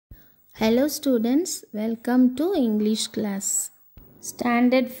Hello students, welcome to English class.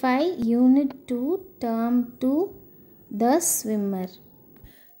 Standard 5, Unit 2, Term 2, The Swimmer.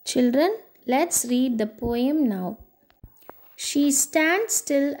 Children, let's read the poem now. She stands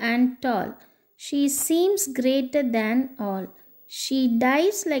still and tall. She seems greater than all. She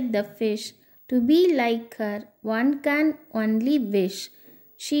dives like the fish. To be like her, one can only wish.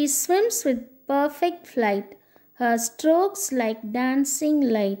 She swims with perfect flight. Her strokes like dancing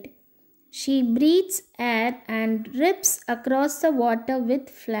light. She breathes air and rips across the water with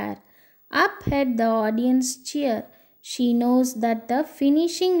flair. Up head the audience cheer. She knows that the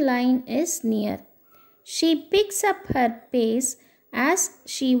finishing line is near. She picks up her pace as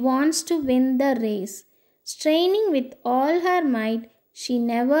she wants to win the race. Straining with all her might, she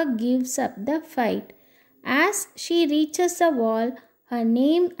never gives up the fight. As she reaches the wall, her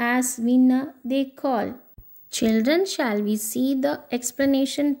name as winner they call. Children, shall we see the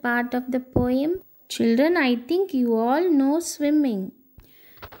explanation part of the poem? Children, I think you all know swimming.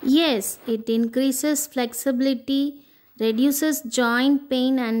 Yes, it increases flexibility, reduces joint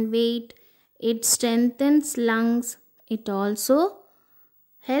pain and weight, it strengthens lungs, it also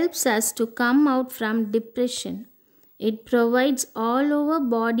helps us to come out from depression. It provides all over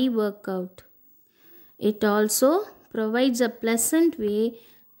body workout. It also provides a pleasant way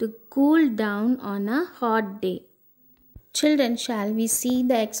to cool down on a hot day. Children, shall we see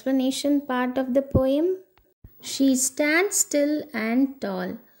the explanation part of the poem? She stands still and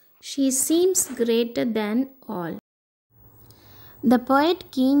tall. She seems greater than all. The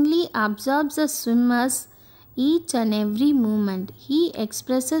poet keenly observes the swimmer's each and every movement. He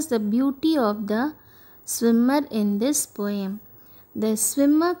expresses the beauty of the swimmer in this poem. The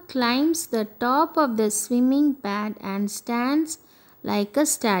swimmer climbs the top of the swimming pad and stands like a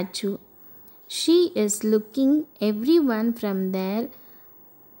statue. She is looking everyone from there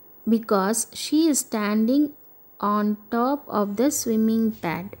because she is standing on top of the swimming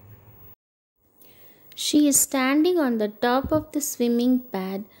pad. She is standing on the top of the swimming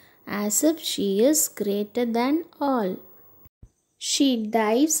pad as if she is greater than all. She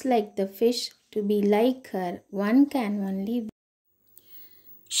dives like the fish. To be like her, one can only.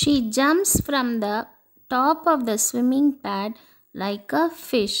 She jumps from the top of the swimming pad like a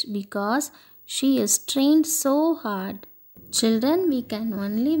fish because she is trained so hard. Children, we can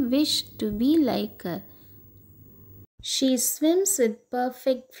only wish to be like her. She swims with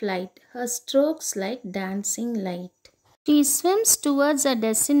perfect flight, her strokes like dancing light. She swims towards a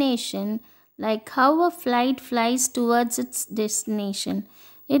destination like how a flight flies towards its destination.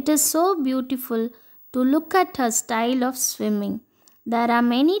 It is so beautiful to look at her style of swimming. There are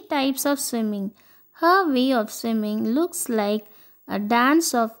many types of swimming. Her way of swimming looks like a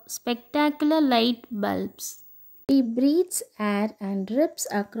dance of spectacular light bulbs. She breathes air and rips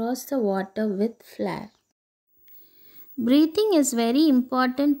across the water with flair. Breathing is very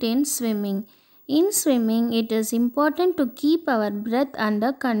important in swimming. In swimming, it is important to keep our breath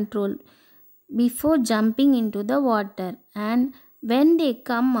under control before jumping into the water, and when they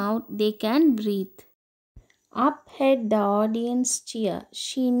come out, they can breathe. Up head the audience cheer.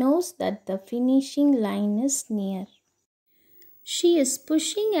 She knows that the finishing line is near. She is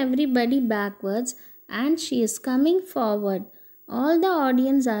pushing everybody backwards and she is coming forward. All the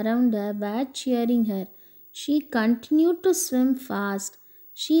audience around her were cheering her. She continued to swim fast.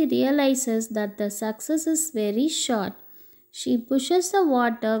 She realizes that the success is very short. She pushes the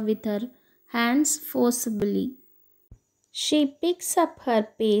water with her hands forcibly. She picks up her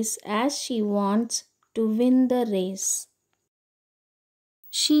pace as she wants to win the race.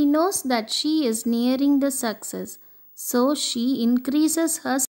 She knows that she is nearing the success, so she increases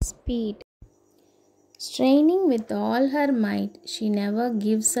her speed. Straining with all her might, she never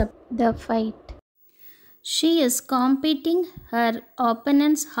gives up the fight. She is competing her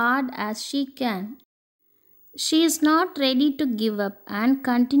opponents hard as she can. She is not ready to give up and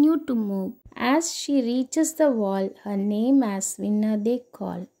continue to move. As she reaches the wall, her name as winner they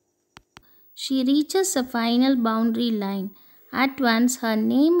call. She reaches the final boundary line. At once, her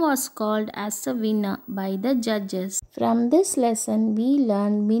name was called as a winner by the judges. From this lesson, we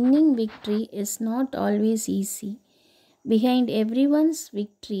learn winning victory is not always easy. Behind everyone's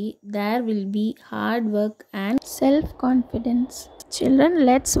victory, there will be hard work and self-confidence. Children,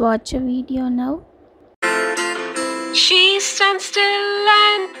 let's watch a video now. She stands still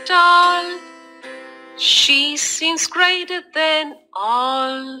and tall. She seems greater than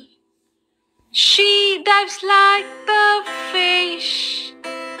all. She dives like the fish.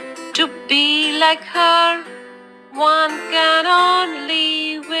 To be like her, one can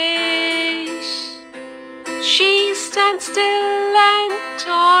only wish. She stands still and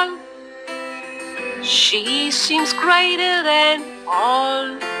tall. She seems greater than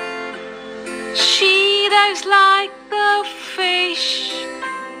all. She dives like the fish.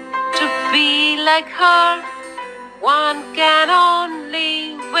 To be like her, one can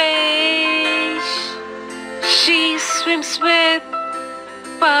only wish. She swims with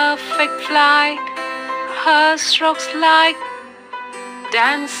perfect flight. Her strokes like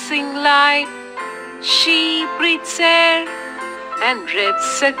dancing light. She breathes air and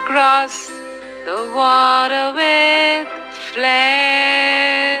drifts across the water with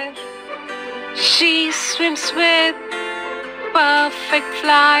flair. She swims with perfect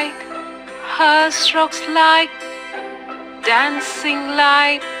flight. Her strokes like dancing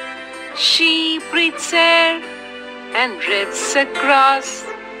light. She breathes air and drifts across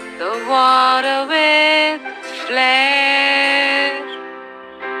the water with flair.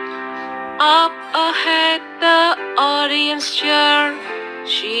 Up ahead the audience cheer.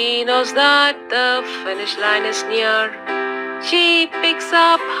 She knows that the finish line is near. She picks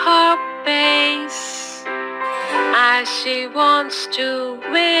up her pace as she wants to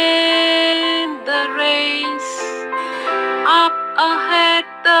win the race. Up ahead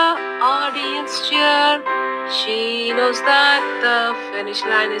the audience cheer. She knows that the finish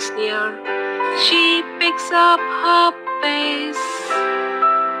line is near. She picks up her pace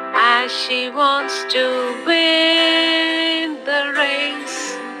as she wants to win the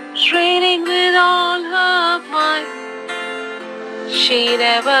race. Training with all her might, she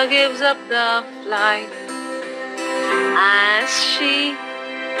never gives up the flight. As she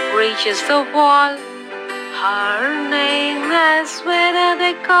reaches the wall, her name is winner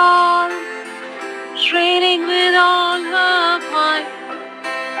they call. Training with all her might,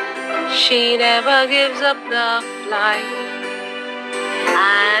 she never gives up the flight.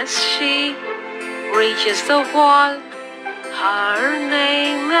 As she reaches the wall, her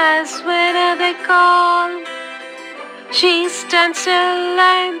name is winner they call. She stands still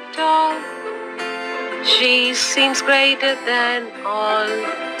and tall. She seems greater than all.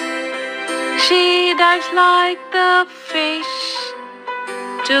 She dives like the fish.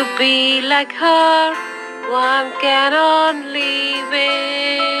 To be like her, one can only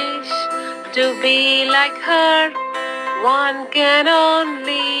wish. To be like her, one can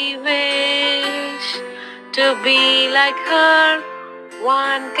only wish. To be like her,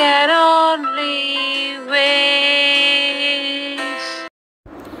 one can only wish.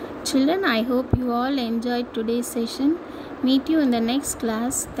 Children, I hope you all enjoyed today's session. Meet you in the next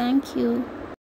class. Thank you.